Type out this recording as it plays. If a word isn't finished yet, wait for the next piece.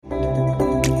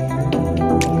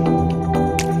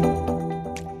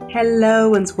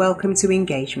Hello and welcome to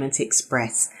Engagement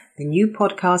Express, the new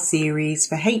podcast series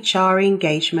for HR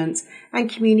engagement and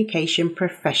communication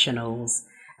professionals.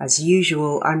 As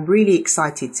usual, I'm really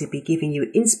excited to be giving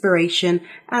you inspiration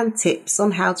and tips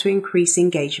on how to increase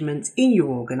engagement in your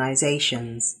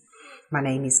organizations. My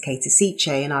name is Kate Asiche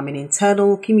and I'm an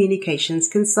internal communications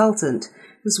consultant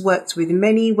who's worked with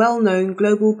many well-known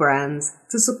global brands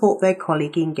to support their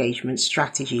colleague engagement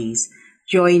strategies.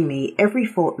 Join me every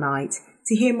fortnight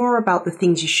to hear more about the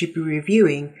things you should be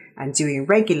reviewing and doing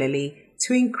regularly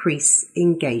to increase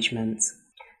engagement.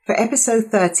 For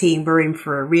episode 13, we're in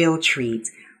for a real treat,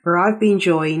 where I've been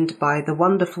joined by the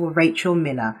wonderful Rachel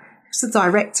Miller, who's the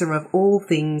director of All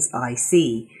Things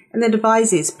IC and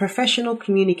advises professional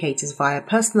communicators via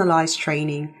personalized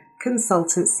training,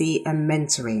 consultancy and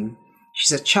mentoring.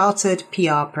 She's a chartered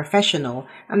PR professional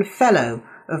and fellow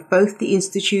of both the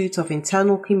Institute of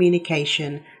Internal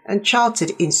Communication and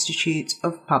Chartered Institute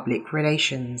of Public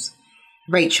Relations.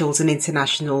 Rachel's an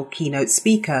international keynote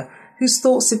speaker whose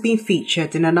thoughts have been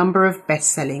featured in a number of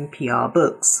best-selling PR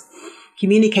books.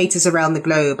 Communicators around the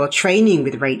globe are training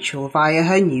with Rachel via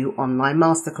her new online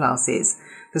masterclasses.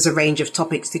 There's a range of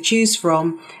topics to choose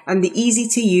from, and the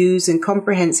easy-to-use and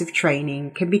comprehensive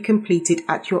training can be completed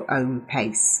at your own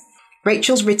pace.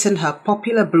 Rachel's written her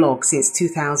popular blog since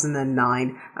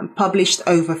 2009 and published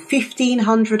over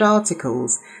 1,500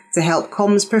 articles to help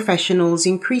comms professionals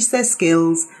increase their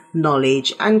skills,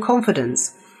 knowledge and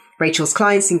confidence. Rachel's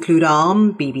clients include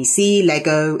Arm, BBC,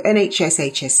 Lego, NHS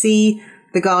HSC,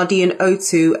 The Guardian,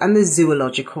 O2 and the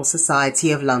Zoological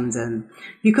Society of London.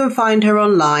 You can find her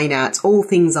online at All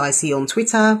Things IC on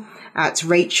Twitter, at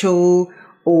Rachel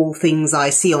All Things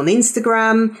IC on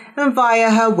Instagram, and via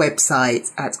her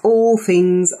website at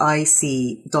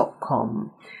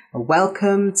allthingsic.com.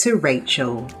 Welcome to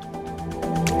Rachel.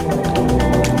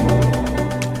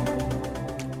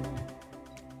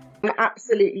 I'm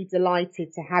absolutely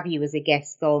delighted to have you as a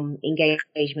guest on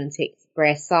Engagement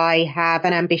Express. I have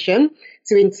an ambition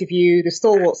to interview the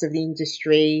stalwarts of the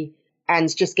industry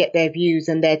and just get their views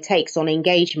and their takes on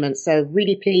engagement. So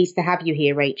really pleased to have you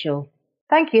here, Rachel.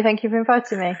 Thank you. Thank you for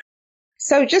inviting me.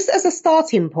 So just as a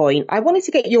starting point, I wanted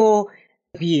to get your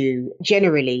view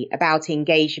generally about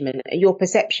engagement and your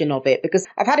perception of it, because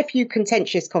I've had a few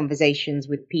contentious conversations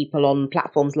with people on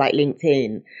platforms like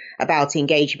LinkedIn about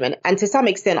engagement. And to some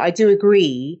extent, I do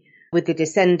agree with the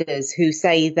dissenters who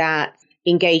say that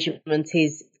engagement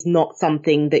is not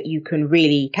something that you can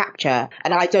really capture.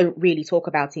 And I don't really talk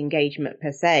about engagement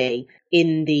per se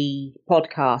in the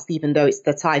podcast, even though it's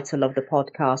the title of the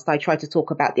podcast. I try to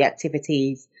talk about the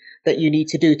activities that you need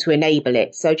to do to enable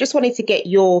it. So just wanted to get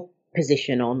your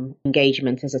position on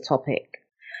engagement as a topic.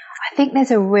 I think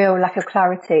there's a real lack of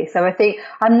clarity. So I think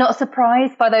I'm not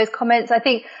surprised by those comments. I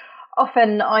think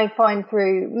often I find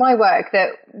through my work that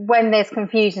when there's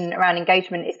confusion around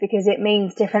engagement, it's because it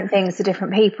means different things to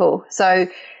different people. So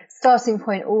starting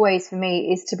point always for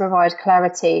me is to provide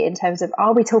clarity in terms of,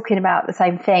 are we talking about the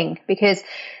same thing? Because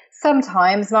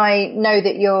sometimes I know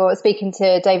that you're speaking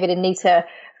to David and Nita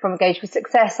from Engage for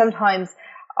Success. Sometimes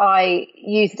I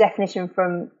use a definition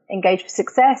from Engage for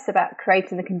Success about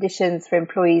creating the conditions for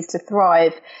employees to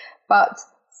thrive. But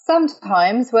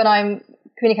sometimes when I'm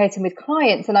communicating with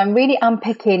clients and I'm really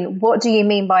unpicking, what do you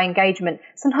mean by engagement?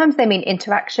 Sometimes they mean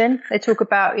interaction. They talk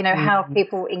about, how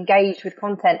people engage with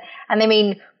content, and they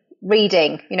mean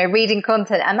reading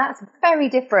content. And that's very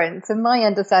different to my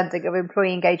understanding of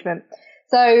employee engagement.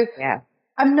 So yeah.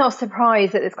 I'm not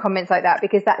surprised that there's comments like that,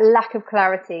 because that lack of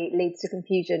clarity leads to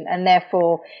confusion. And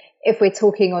therefore, if we're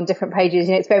talking on different pages,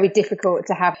 it's very difficult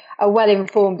to have a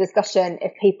well-informed discussion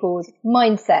if people's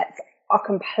mindsets are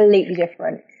completely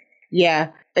different.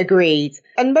 Yeah, agreed.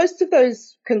 And most of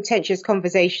those contentious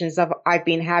conversations I've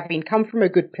been having come from a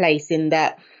good place, in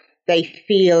that they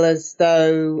feel as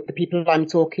though the people I'm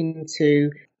talking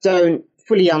to don't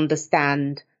fully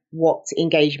understand what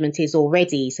engagement is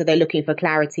already. So they're looking for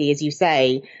clarity, as you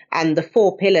say. And the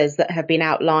 4 pillars that have been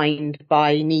outlined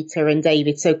by Nita and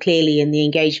David so clearly in the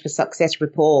Engage for Success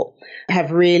report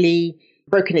have really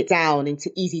broken it down into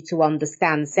easy to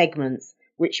understand segments,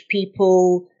 which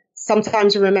people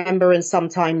sometimes remember and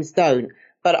sometimes don't.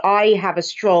 But I have a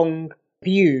strong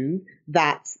view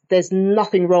that there's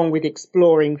nothing wrong with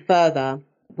exploring further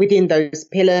within those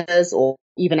pillars or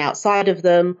even outside of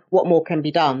them, what more can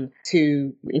be done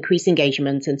to increase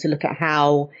engagement and to look at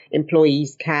how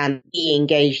employees can be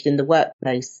engaged in the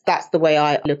workplace. That's the way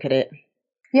I look at it.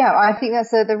 Yeah, I think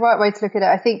that's the right way to look at it.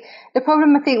 I think the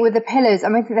problem, with the pillars,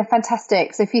 I think they're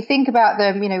fantastic. So if you think about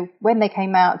them, when they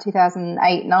came out,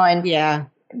 2008, 9, yeah,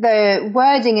 the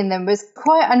wording in them was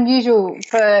quite unusual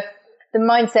for the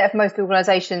mindset of most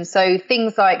organizations. So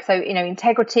things like,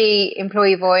 integrity,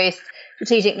 employee voice,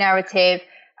 strategic narrative,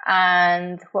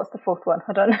 and what's the fourth one?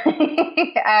 Hold on.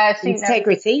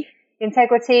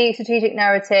 Integrity, strategic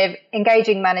narrative,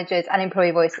 engaging managers, and employee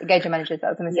voice. Engaging managers, that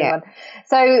was the missing one.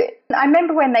 So I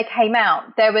remember when they came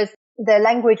out, the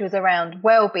language was around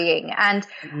well-being, and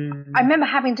I remember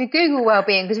having to Google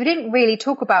well-being because we didn't really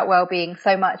talk about well-being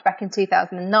so much back in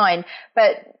 2009.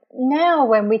 But now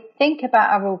when we think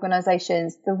about our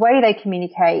organizations, the way they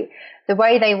communicate, the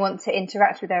way they want to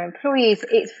interact with their employees,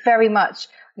 it's very much,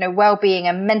 well-being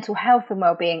and mental health and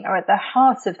well-being are at the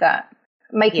heart of that.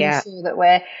 Making sure that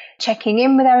we're checking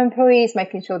in with our employees,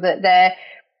 making sure that their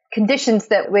conditions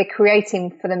that we're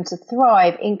creating for them to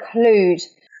thrive include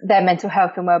their mental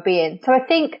health and well-being. So I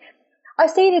think I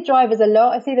see the drivers a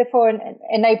lot. I see the four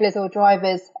enablers or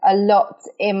drivers a lot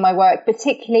in my work,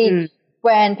 particularly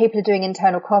when people are doing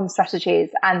internal comm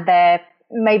strategies and they're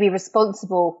maybe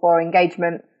responsible for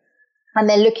engagement. And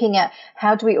they're looking at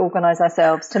how do we organise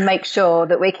ourselves to make sure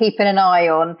that we're keeping an eye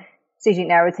on strategic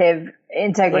narrative,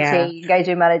 integrity,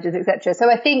 engaging managers, etc. So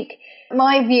I think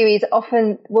my view is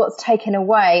often what's taken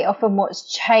away, often what's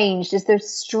changed is the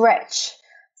stretch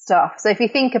stuff. So if you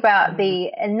think about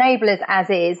the enablers as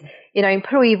is,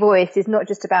 employee voice is not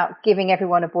just about giving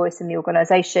everyone a voice in the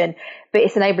organisation, but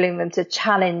it's enabling them to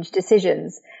challenge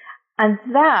decisions. And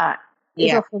that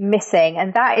is often missing,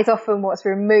 and that is often what's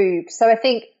removed. So I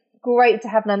think great to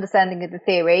have an understanding of the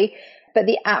theory, but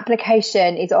the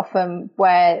application is often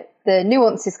where the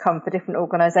nuances come for different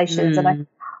organisations. And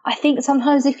I think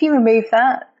sometimes if you remove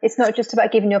that, it's not just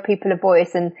about giving your people a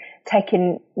voice and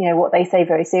taking, what they say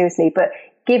very seriously, but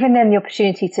giving them the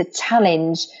opportunity to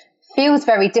challenge feels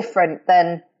very different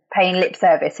than paying lip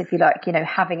service, if you like,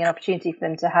 having an opportunity for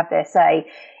them to have their say.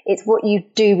 It's what you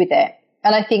do with it.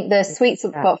 And I think the sweet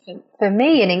spot for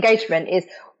me in engagement is,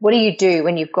 what do you do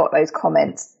when you've got those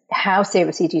comments? How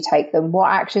seriously do you take them?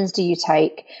 What actions do you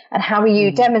take? And how are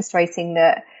you demonstrating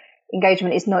that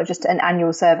engagement is not just an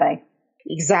annual survey?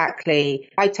 Exactly.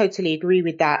 I totally agree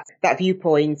with that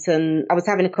viewpoint. And I was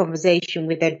having a conversation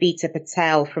with Advita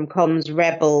Patel from Comms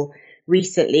Rebel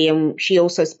recently, and she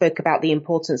also spoke about the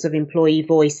importance of employee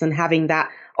voice and having that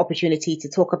opportunity to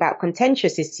talk about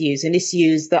contentious issues and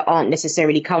issues that aren't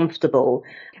necessarily comfortable.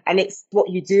 And it's what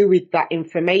you do with that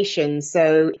information.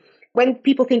 So when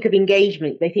people think of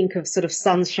engagement, they think of sort of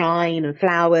sunshine and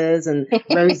flowers and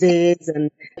roses and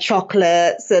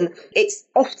chocolates. And it's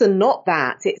often not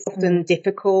that. It's often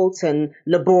difficult and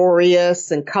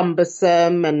laborious and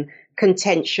cumbersome and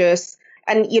contentious.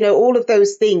 And, all of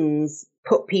those things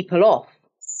put people off.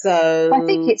 So I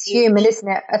think it's human, isn't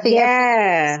it? I think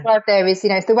described there is,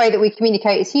 it's the way that we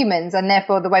communicate as humans and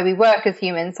therefore the way we work as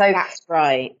humans. So that's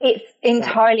right. It's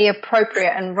entirely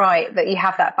appropriate and right that you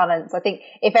have that balance. I think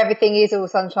if everything is all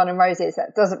sunshine and roses,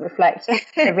 that doesn't reflect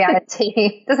the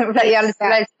reality, doesn't reflect the reality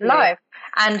of life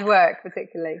and work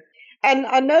particularly. And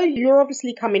I know you're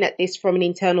obviously coming at this from an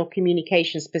internal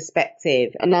communications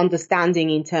perspective and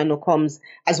understanding internal comms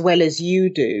as well as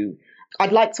you do.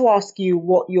 I'd like to ask you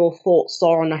what your thoughts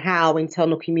are on how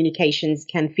internal communications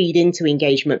can feed into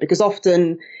engagement, because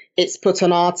often it's put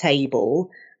on our table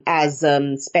as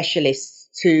specialists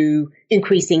to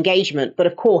increase engagement. But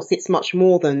of course, it's much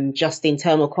more than just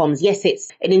internal comms. Yes,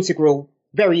 it's an integral,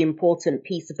 very important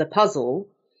piece of the puzzle,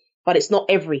 but it's not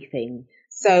everything.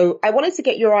 So I wanted to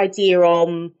get your idea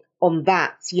on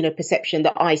that, perception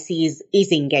that IC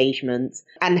is engagement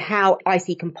and how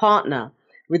IC can partner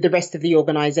with the rest of the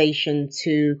organisation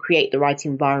to create the right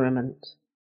environment.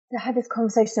 I had this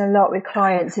conversation a lot with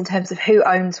clients in terms of who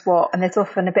owns what, and there's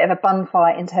often a bit of a bun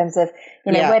fight in terms of,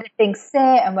 where do things sit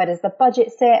and where does the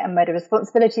budget sit and where do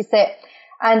responsibilities sit.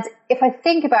 And if I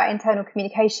think about internal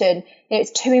communication,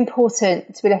 it's too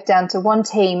important to be left down to one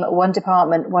team, one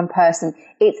department, one person.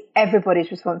 It's everybody's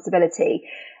responsibility.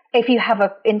 If you have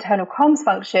an internal comms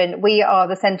function, we are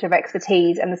the centre of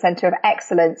expertise and the centre of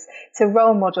excellence to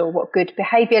role model what good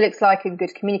behaviour looks like and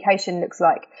good communication looks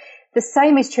like. The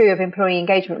same is true of employee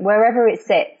engagement, wherever it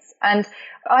sits. And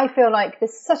I feel like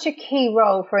there's such a key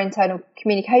role for internal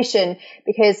communication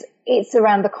because it's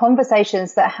around the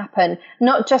conversations that happen,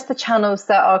 not just the channels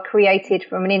that are created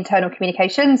from an internal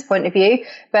communications point of view,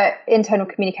 but internal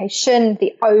communication,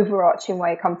 the overarching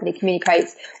way a company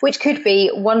communicates, which could be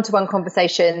one-to-one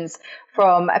conversations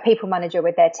from a people manager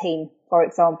with their team, for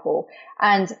example.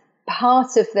 And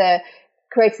part of the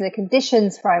creating the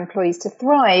conditions for our employees to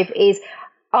thrive is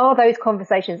are those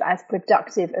conversations as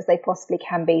productive as they possibly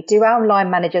can be? Do our line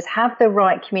managers have the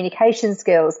right communication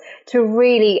skills to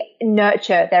really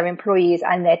nurture their employees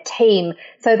and their team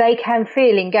so they can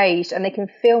feel engaged and they can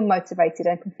feel motivated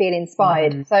and can feel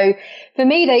inspired? So for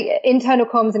me, internal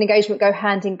comms and engagement go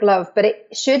hand in glove, but it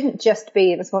shouldn't just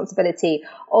be the responsibility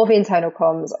of internal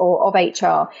comms or of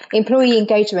HR. Employee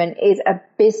engagement is a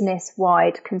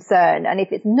business-wide concern. And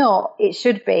if it's not, it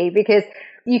should be, because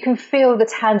you can feel the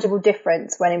tangible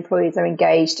difference when employees are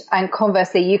engaged, and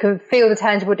conversely, you can feel the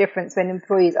tangible difference when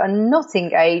employees are not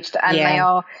engaged and they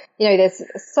are, there's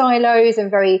silos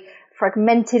and very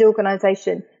fragmented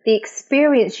organisation. The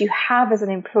experience you have as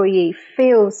an employee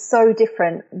feels so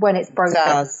different when it's broken.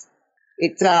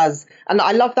 It does. And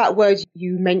I love that word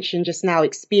you mentioned just now,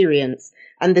 experience.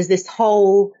 And there's this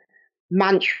whole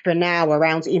mantra now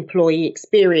around employee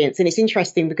experience. And it's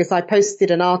interesting because I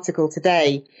posted an article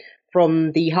today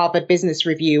from the Harvard Business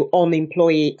Review on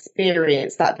employee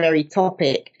experience, that very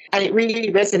topic. And it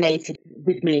really resonated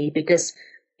with me because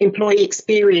employee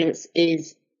experience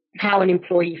is how an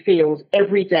employee feels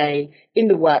every day in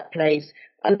the workplace,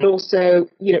 and also,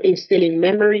 instilling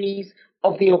memories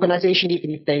of the organization,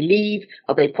 even if they leave.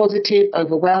 Are they positive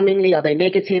overwhelmingly? Are they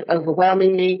negative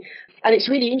overwhelmingly? And it's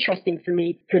really interesting for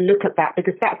me to look at that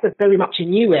because that's very much a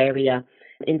new area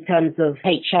in terms of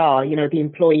HR, the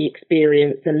employee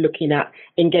experience and looking at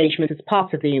engagement as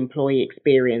part of the employee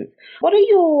experience. What are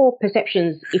your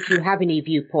perceptions, if you have any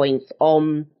viewpoints,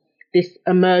 on this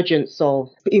emergence of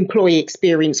employee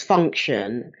experience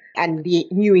function and the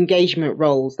new engagement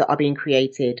roles that are being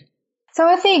created? So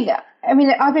I've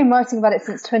been writing about it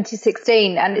since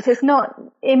 2016, and it's not,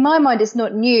 in my mind, it's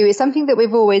not new. It's something that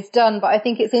we've always done, but I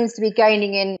think it seems to be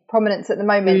gaining in prominence at the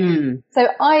moment. So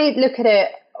I look at it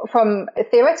from a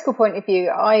theoretical point of view.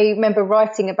 I remember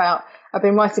I've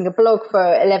been writing a blog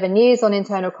for 11 years on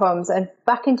internal comms, and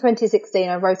back in 2016,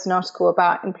 I wrote an article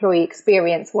about employee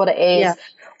experience, what it is,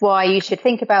 why you should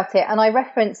think about it. And I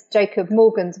referenced Jacob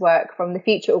Morgan's work from the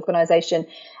Future Organisation.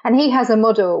 And he has a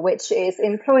model which is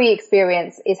employee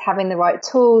experience is having the right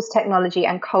tools, technology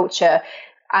and culture.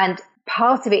 And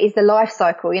part of it is the life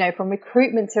cycle, from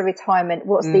recruitment to retirement.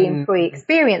 What's the employee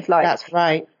experience like? That's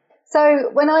right. So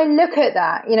when I look at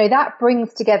that, that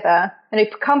brings together,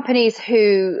 companies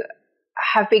who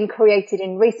have been created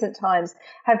in recent times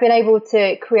have been able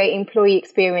to create employee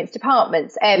experience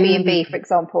departments. Airbnb, for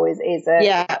example, is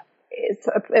an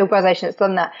organisation that's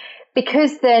done that.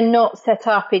 Because they're not set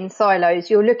up in silos,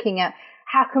 you're looking at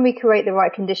how can we create the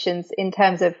right conditions in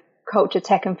terms of culture,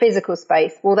 tech and physical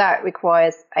space. Well, that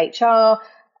requires HR,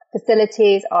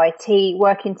 facilities, IT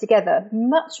working together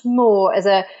much more as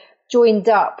a joined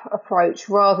up approach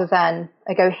rather than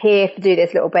I go here to do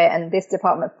this little bit and this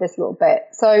department for this little bit.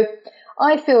 So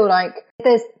I feel like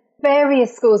there's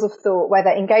various schools of thought whether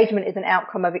engagement is an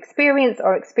outcome of experience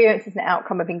or experience is an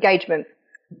outcome of engagement.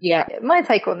 Yeah. My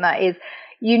take on that is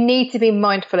you need to be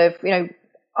mindful of,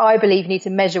 I believe you need to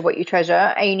measure what you treasure,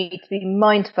 and you need to be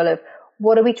mindful of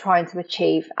what are we trying to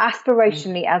achieve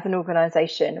aspirationally as an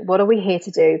organisation? What are we here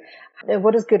to do?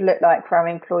 What does good look like for our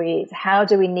employees? How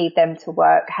do we need them to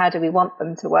work? How do we want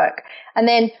them to work? And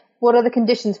then what are the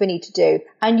conditions we need to do?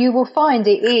 And you will find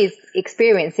it is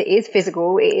experience, it is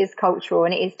physical, it is cultural,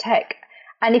 and it is tech.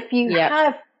 And if you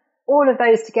have all of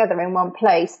those together in one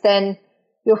place, then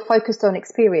you're focused on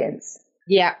experience.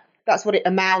 Yeah. That's what it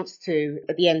amounts to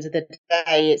at the end of the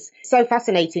day. It's so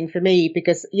fascinating for me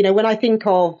because, when I think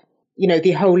of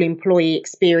the whole employee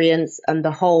experience and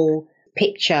the whole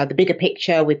picture, the bigger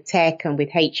picture with tech and with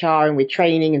HR and with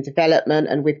training and development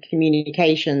and with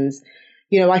communications,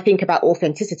 I think about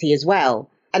authenticity as well.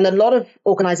 And a lot of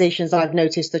organizations I've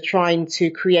noticed are trying to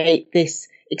create this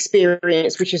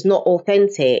experience which is not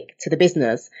authentic to the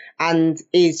business and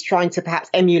is trying to perhaps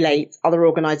emulate other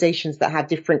organizations that have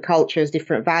different cultures,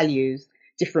 different values,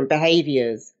 different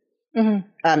behaviors, and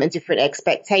different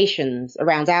expectations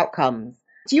around outcomes.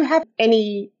 Do you have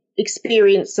any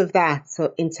experience of that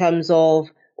in terms of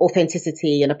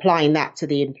authenticity and applying that to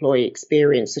the employee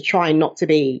experience, so trying not to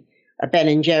be a Ben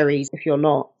and Jerry's if you're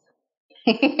not?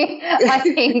 I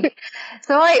think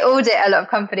so. I audit a lot of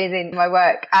companies in my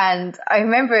work, and I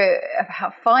remember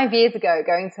about 5 years ago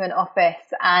going to an office,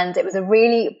 and it was a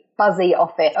really buzzy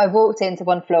office. I walked into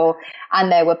one floor,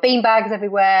 and there were beanbags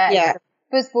everywhere. Yeah.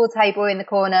 Foosball table in the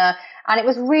corner, and it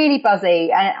was really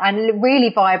buzzy and really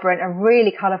vibrant and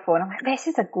really colourful. And I'm like, this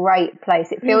is a great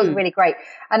place. It feels really great.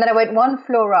 And then I went one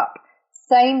floor up,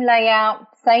 same layout,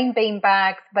 same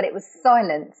beanbags, but it was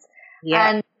silence. Yeah.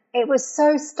 And it was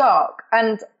so stark.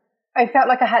 And I felt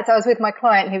like I was with my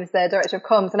client who was the director of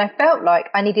comms, and I felt like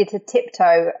I needed to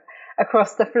tiptoe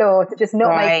across the floor to just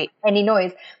not make any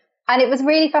noise. And it was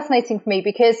really fascinating for me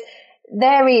because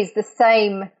there is the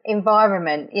same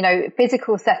environment,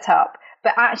 physical setup,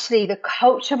 but actually the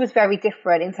culture was very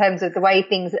different in terms of the way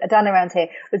things are done around here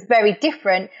was very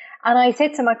different. And I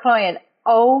said to my client,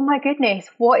 oh my goodness,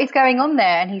 what is going on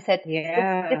there? And he said,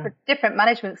 different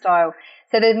management style.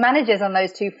 So the managers on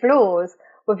those 2 floors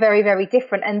were very, very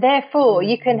different. And therefore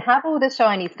you can have all the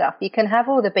shiny stuff, you can have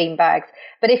all the bean bags,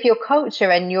 but if your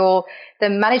culture and the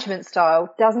management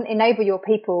style doesn't enable your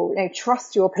people,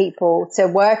 trust your people to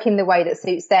work in the way that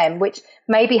suits them, which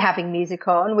may be having music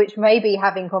on, which may be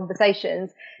having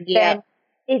conversations, then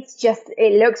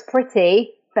it looks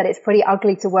pretty, but it's pretty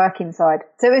ugly to work inside.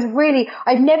 So it was really,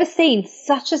 I've never seen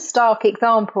such a stark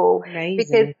example. Amazing.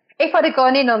 Because if I'd have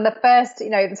gone in on the first,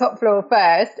 the top floor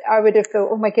first, I would have thought,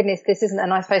 oh my goodness, this isn't a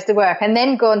nice place to work. And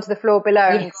then gone to the floor below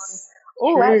and gone,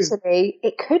 oh, actually,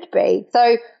 it could be.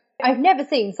 So I've never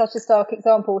seen such a stark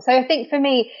example. So I think for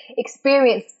me,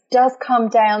 experience does come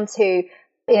down to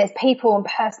it's people and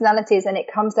personalities, and it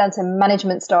comes down to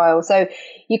management style. So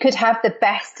you could have the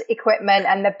best equipment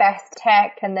and the best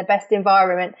tech and the best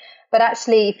environment, but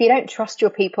actually if you don't trust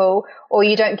your people, or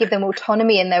you don't give them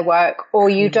autonomy in their work, or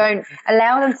you don't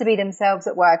allow them to be themselves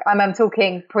at work, I'm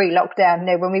talking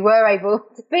pre-lockdown, when we were able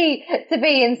to be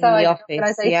inside the office, the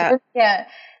organisation,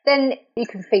 then you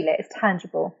can feel it. It's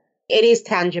tangible. It is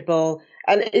tangible.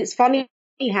 And it's funny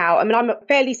how, I'm a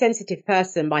fairly sensitive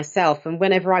person myself. And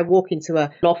whenever I walk into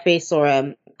an office or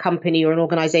a company or an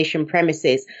organization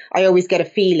premises, I always get a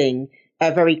feeling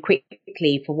very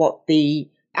quickly for what the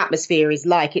atmosphere is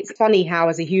like. It's funny how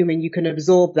as a human you can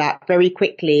absorb that very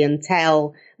quickly and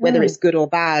tell whether it's good or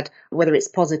bad, whether it's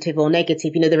positive or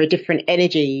negative. There are different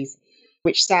energies,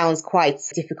 which sounds quite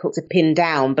difficult to pin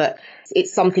down, but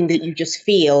it's something that you just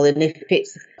feel. And if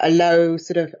it's a low,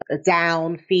 sort of a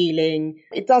down feeling,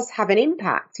 it does have an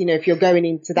impact, if you're going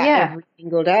into that every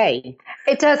single day.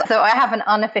 It does. So I have an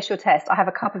unofficial test. I have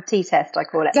a cup of tea test, I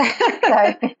call it. So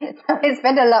I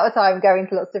spend a lot of time going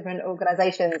to lots of different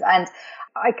organisations, and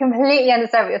I completely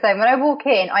understand what you're saying. When I walk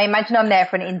in, I imagine I'm there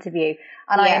for an interview.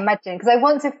 And I imagine, because I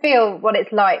want to feel what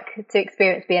it's like to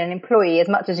experience being an employee as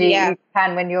much as you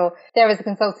can when you're there as a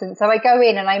consultant. So I go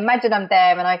in and I imagine I'm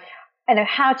there, and I know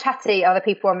how chatty are the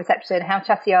people on reception, how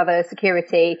chatty are the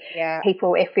security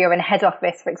people. If you're in a head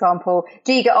office, for example,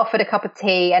 do you get offered a cup of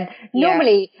tea? And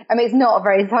normally, it's not a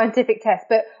very scientific test,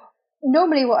 but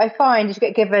normally what I find is you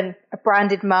get given a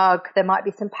branded mug, there might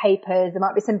be some papers, there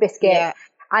might be some biscuits.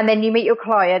 And then you meet your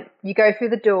client, you go through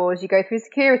the doors, you go through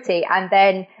security, and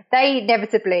then they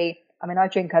inevitably, I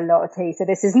drink a lot of tea, so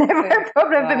this is never a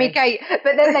problem for me, Kate.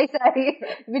 But then they say,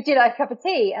 would you like a cup of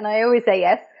tea? And I always say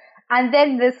yes. And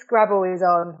then the Scrabble is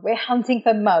on. We're hunting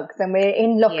for mugs, and we're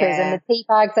in lockers, and the tea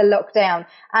bags are locked down.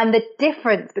 And the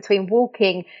difference between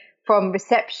walking from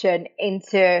reception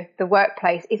into the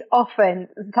workplace is often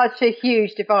such a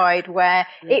huge divide where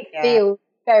it feels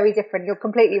very different. You're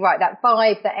completely right. That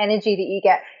vibe, that energy that you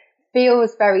get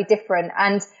feels very different.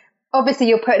 And obviously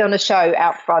you're putting on a show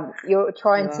out front. You're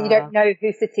trying to, you don't know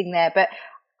who's sitting there, but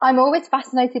I'm always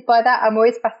fascinated by that. I'm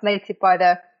always fascinated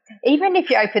by even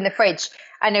if you open the fridge,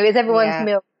 I know is everyone's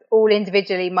meal all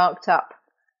individually marked up.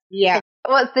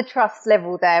 What's the trust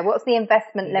level there? What's the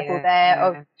investment level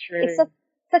there? It's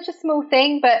such a small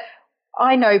thing, but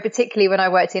I know particularly when I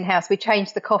worked in-house, we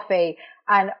changed the coffee,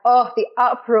 and the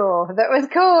uproar that was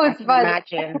caused by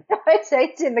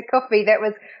changing the coffee that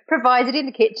was provided in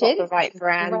the kitchen. Not the right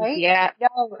brand, No,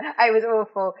 it was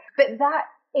awful. But that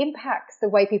impacts the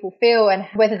way people feel and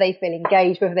whether they feel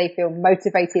engaged, whether they feel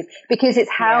motivated, because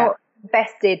it's how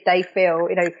invested they feel,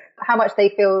 how much they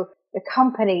feel the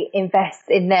company invests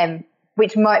in them,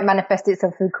 which might manifest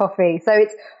itself through coffee. So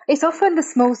it's often the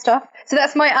small stuff. So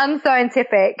that's my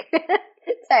unscientific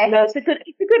test. No, it's a good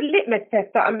litmus test.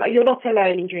 But you're not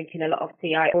alone in drinking a lot of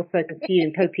tea. I also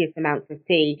consume copious amounts of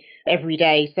tea every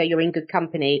day, so you're in good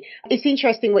company. It's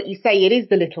interesting what you say. It is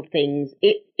the little things.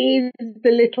 It is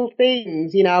the little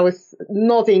things. I was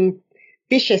nodding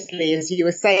viciously as you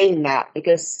were saying that,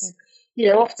 because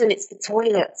often it's the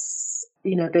toilets.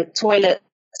 The toilets,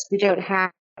 we don't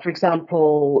have, for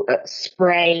example,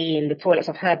 spray in the toilets.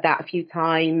 I've heard that a few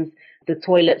times. The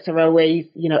toilets are always,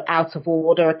 out of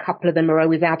order. A couple of them are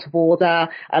always out of order.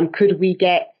 Could we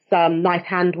get some nice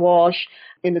hand wash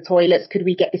in the toilets? Could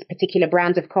we get this particular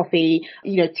brand of coffee?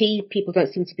 Tea, people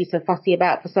don't seem to be so fussy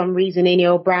about for some reason. Any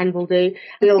old brand will do.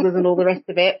 Builders and all the rest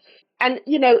of it. And,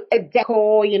 a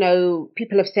decor,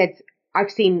 people have said, I've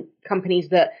seen companies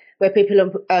where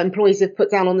employees have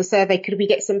put down on the survey, could we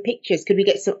get some pictures? Could we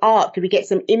get some art? Could we get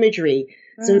some imagery,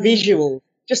 some visuals?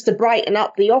 just to brighten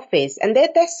up the office. And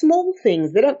they're small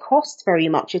things. They don't cost very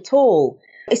much at all.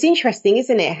 It's interesting,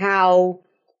 isn't it, how,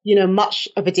 much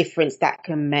of a difference that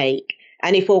can make.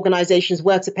 And if organizations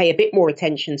were to pay a bit more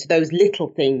attention to those little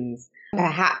things,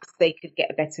 perhaps they could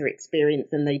get a better experience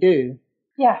than they do.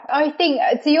 Yeah, I think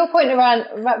to your point around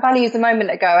values a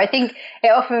moment ago, I think it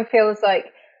often feels like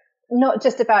not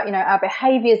just about, our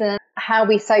behaviours and how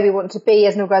we say we want to be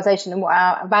as an organisation and what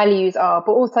our values are,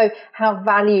 but also how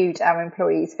valued our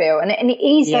employees feel. And it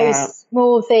is those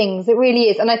small things. It really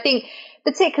is. And I think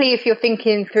particularly if you're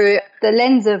thinking through the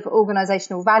lens of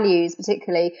organisational values,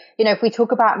 particularly, if we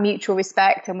talk about mutual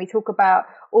respect and we talk about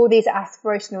all these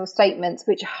aspirational statements,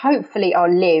 which hopefully are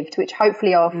lived, which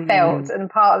hopefully are felt and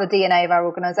part of the DNA of our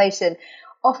organisation,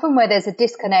 often where there's a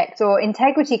disconnect or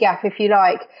integrity gap, if you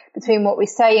like, between what we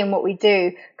say and what we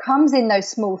do comes in those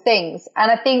small things.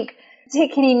 And I think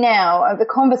particularly now, the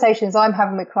conversations I'm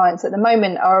having with clients at the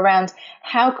moment are around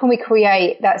how can we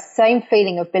create that same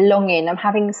feeling of belonging. I'm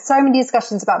having so many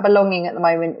discussions about belonging at the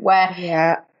moment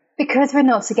where because we're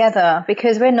not together,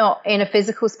 because we're not in a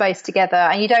physical space together,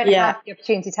 and you don't have the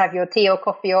opportunity to have your tea or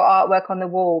coffee or artwork on the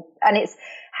wall. And it's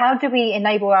how do we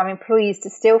enable our employees to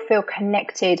still feel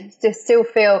connected, to still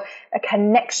feel a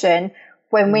connection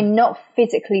when we're not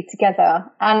physically together?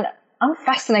 And I'm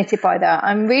fascinated by that.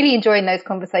 I'm really enjoying those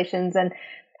conversations and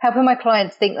helping my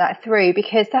clients think that through,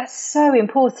 because that's so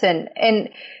important. And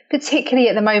particularly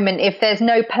at the moment, if there's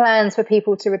no plans for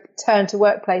people to return to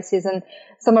workplaces, and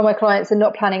some of my clients are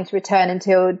not planning to return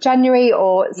until January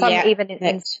or some even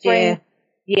in spring.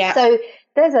 Yeah. So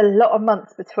there's a lot of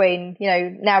months between,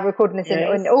 now recording this in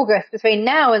August, between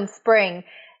now and spring.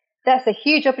 That's a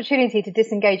huge opportunity to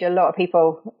disengage a lot of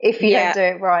people if you don't do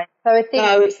it right. So I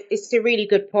think it's a really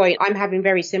good point. I'm having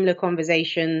very similar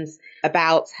conversations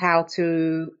about how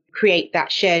to create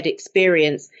that shared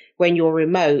experience when you're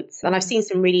remote. And I've seen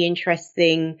some really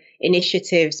interesting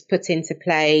initiatives put into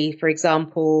play. For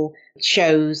example,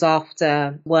 shows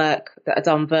after work that are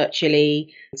done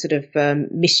virtually, sort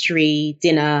of mystery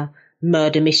dinner,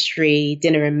 murder mystery,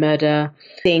 dinner and murder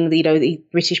thing. The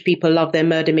British people love their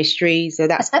murder mysteries, so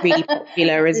that's really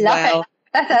popular as well.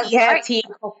 Great. Tea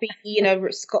and coffee,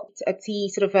 a tea,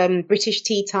 sort of British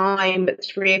tea time at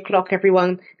 3:00.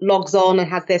 Everyone logs on and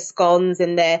has their scones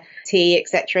and their tea,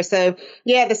 etc. So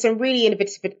there's some really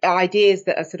innovative ideas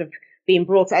that are sort of being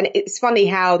brought. And it's funny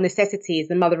how necessity is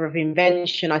the mother of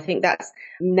invention. I think that's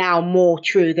now more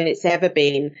true than it's ever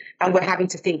been. And we're having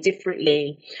to think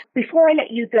differently. Before I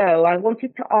let you go, I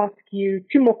wanted to ask you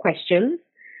two more questions.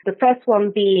 The first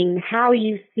one being how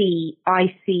you see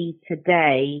IC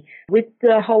today, with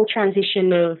the whole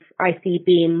transition of IC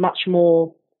being much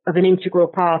more of an integral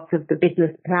part of the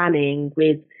business planning,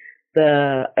 with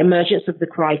the emergence of the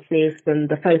crisis and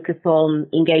the focus on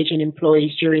engaging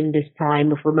employees during this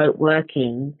time of remote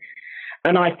working,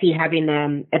 and IC having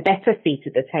a better seat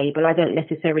at the table. I don't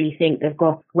necessarily think they've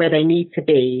got where they need to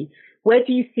be. Where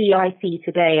do you see IC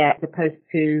today as opposed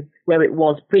to where it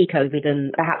was pre-COVID,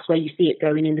 and perhaps where you see it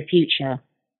going in the future?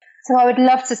 So I would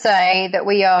love to say that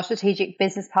we are strategic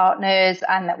business partners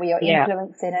and that we are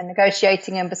influencing and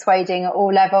negotiating and persuading at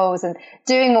all levels and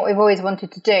doing what we've always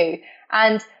wanted to do.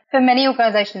 And for many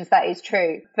organisations, that is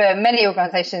true. For many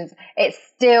organisations, it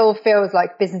still feels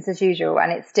like business as usual,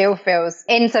 and it still feels,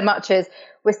 in so much as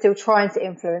we're still trying to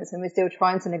influence and we're still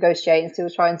trying to negotiate and still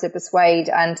trying to persuade.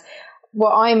 And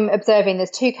what I'm observing,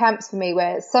 there's two camps for me,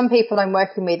 where some people I'm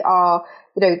working with are,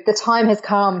 the time has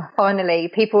come, finally.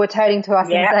 People are turning to us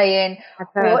and saying,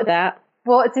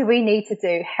 what do we need to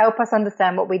do? Help us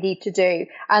understand what we need to do.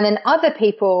 And then other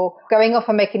people going off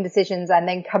and making decisions and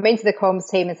then come into the comms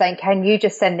team and saying, can you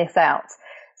just send this out?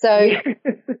 So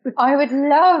I would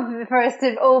love for us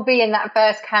to all be in that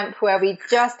first camp where we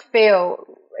just feel,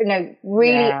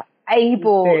 really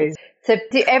able to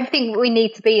do everything we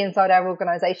need to be inside our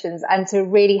organisations and to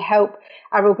really help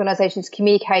our organisations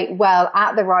communicate well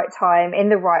at the right time, in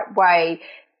the right way,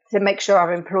 to make sure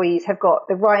our employees have got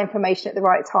the right information at the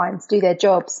right time to do their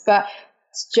jobs. But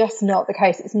it's just not the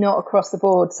case. It's not across the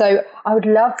board. So I would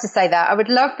love to say that. I would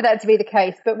love for that to be the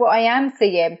case. But what I am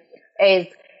seeing is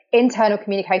internal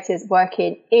communicators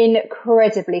working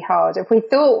incredibly hard. If we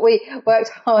thought we worked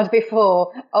hard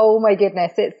before, oh my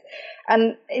goodness,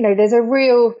 there's a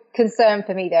real concern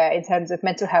for me there in terms of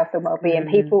mental health and well-being.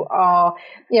 People are,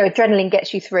 adrenaline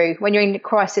gets you through when you're in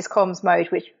crisis comms mode,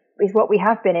 which is what we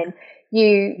have been in.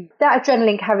 That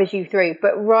adrenaline carries you through.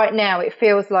 But right now it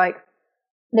feels like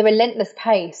the relentless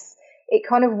pace, it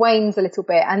kind of wanes a little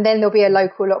bit, and then there'll be a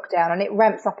local lockdown and it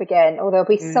ramps up again, or there'll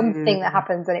be something that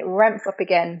happens and it ramps up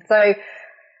again. So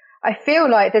I feel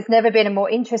like there's never been a more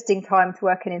interesting time to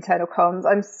work in internal comms.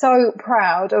 I'm so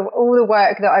proud of all the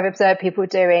work that I've observed people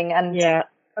doing, and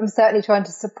I'm certainly trying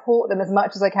to support them as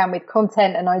much as I can with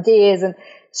content and ideas and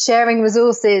sharing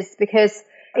resources, because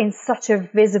in such a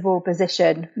visible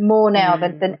position, more now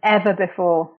than ever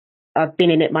before. I've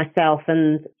been in it myself,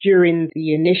 and during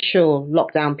the initial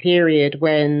lockdown period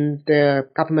when the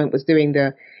government was doing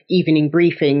the evening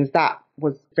briefings, that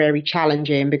was very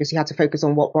challenging because you had to focus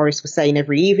on what Boris was saying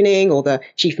every evening or the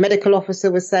chief medical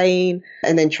officer was saying,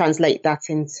 and then translate that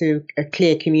into a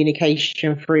clear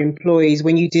communication for employees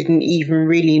when you didn't even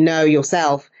really know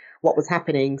yourself what was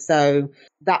happening. So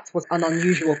that was an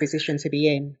unusual position to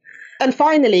be in. And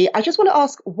finally, I just want to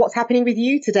ask what's happening with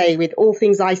you today with All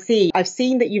Things IC. I've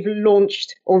seen that you've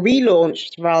launched or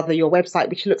relaunched rather your website,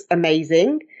 which looks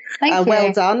amazing. Thank you.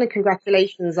 Well done and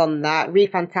congratulations on that. Really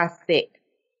fantastic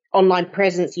online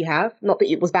presence you have. Not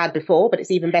that it was bad before, but it's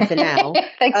even better now.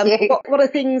 Thank you. What are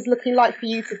things looking like for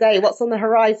you today? What's on the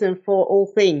horizon for All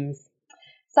Things?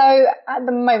 So at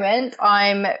the moment,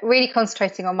 I'm really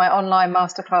concentrating on my online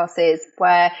masterclasses,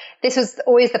 where this was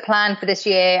always the plan for this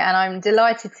year, and I'm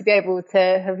delighted to be able to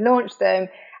have launched them.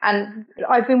 And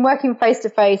I've been working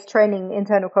face-to-face training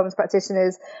internal comms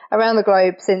practitioners around the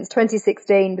globe since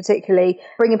 2016, particularly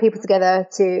bringing people together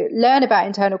to learn about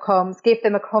internal comms, give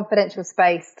them a confidential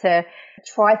space to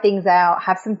try things out,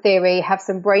 have some theory, have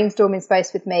some brainstorming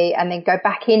space with me, and then go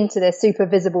back into their super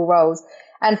visible roles.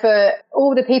 And for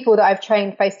all the people that I've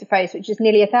trained face-to-face, which is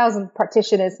nearly 1,000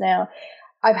 practitioners now,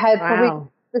 I've had probably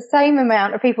the same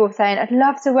amount of people saying, I'd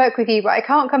love to work with you, but I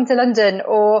can't come to London,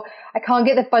 or I can't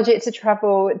get the budget to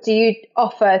travel. Do you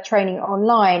offer training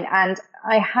online? And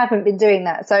I haven't been doing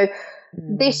that. So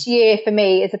this year for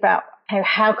me is about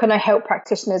how can I help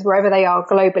practitioners wherever they are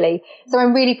globally. So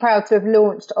I'm really proud to have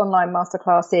launched online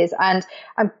masterclasses, and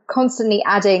I'm constantly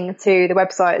adding to the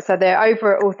website. So they're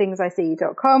over at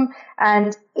allthingsic.com,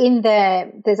 and in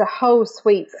there's a whole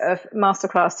suite of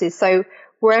masterclasses. So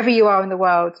wherever you are in the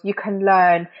world, you can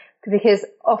learn, because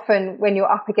often when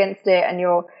you're up against it and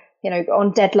you're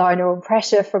on deadline or on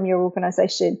pressure from your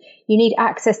organization, you need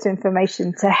access to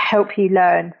information to help you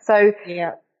learn. So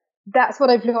that's what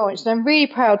I've launched. And I'm really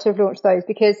proud to have launched those,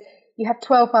 because you have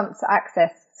 12 months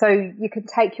access. So you can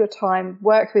take your time,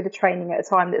 work through the training at a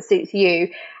time that suits you,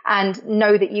 and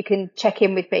know that you can check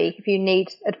in with me if you need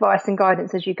advice and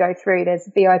guidance as you go through. There's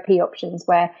VIP options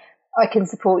where I can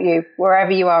support you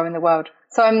wherever you are in the world.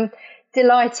 So I'm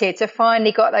delighted to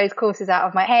finally got those courses out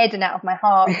of my head and out of my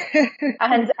heart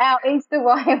and out into the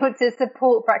wild to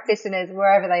support practitioners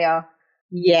wherever they are.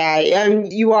 Yeah,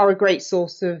 you are a great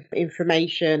source of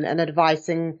information and advice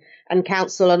and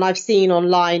counsel. And I've seen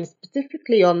online,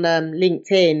 specifically on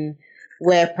LinkedIn,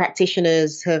 where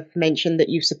practitioners have mentioned that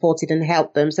you've supported and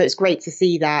helped them. So it's great to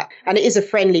see that. And it is a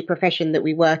friendly profession that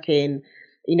we work in.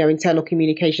 Internal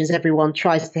communications, everyone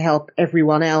tries to help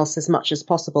everyone else as much as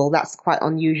possible. That's quite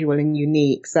unusual and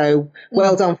unique. So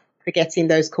well done for getting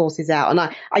those courses out.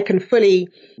 And I can fully,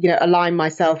 align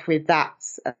myself with that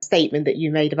statement that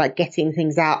you made about getting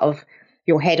things out of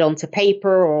your head onto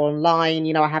paper or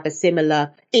online. I have a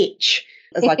similar itch,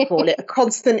 as I call it, a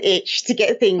constant itch to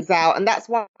get things out. And that's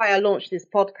why I launched this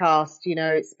podcast.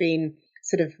 It's been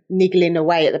sort of niggling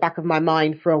away at the back of my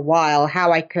mind for a while,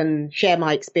 how I can share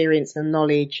my experience and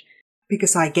knowledge.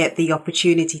 Because I get the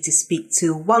opportunity to speak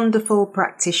to wonderful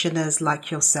practitioners like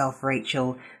yourself,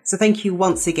 Rachel. So thank you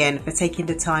once again for taking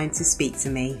the time to speak to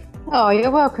me. Oh,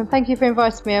 you're welcome. Thank you for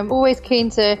inviting me. I'm always keen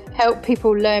to help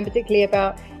people learn, particularly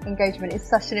about engagement. It's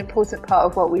such an important part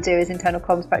of what we do as internal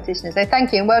comms practitioners. So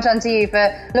thank you, and well done to you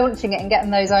for launching it and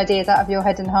getting those ideas out of your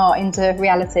head and heart into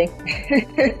reality.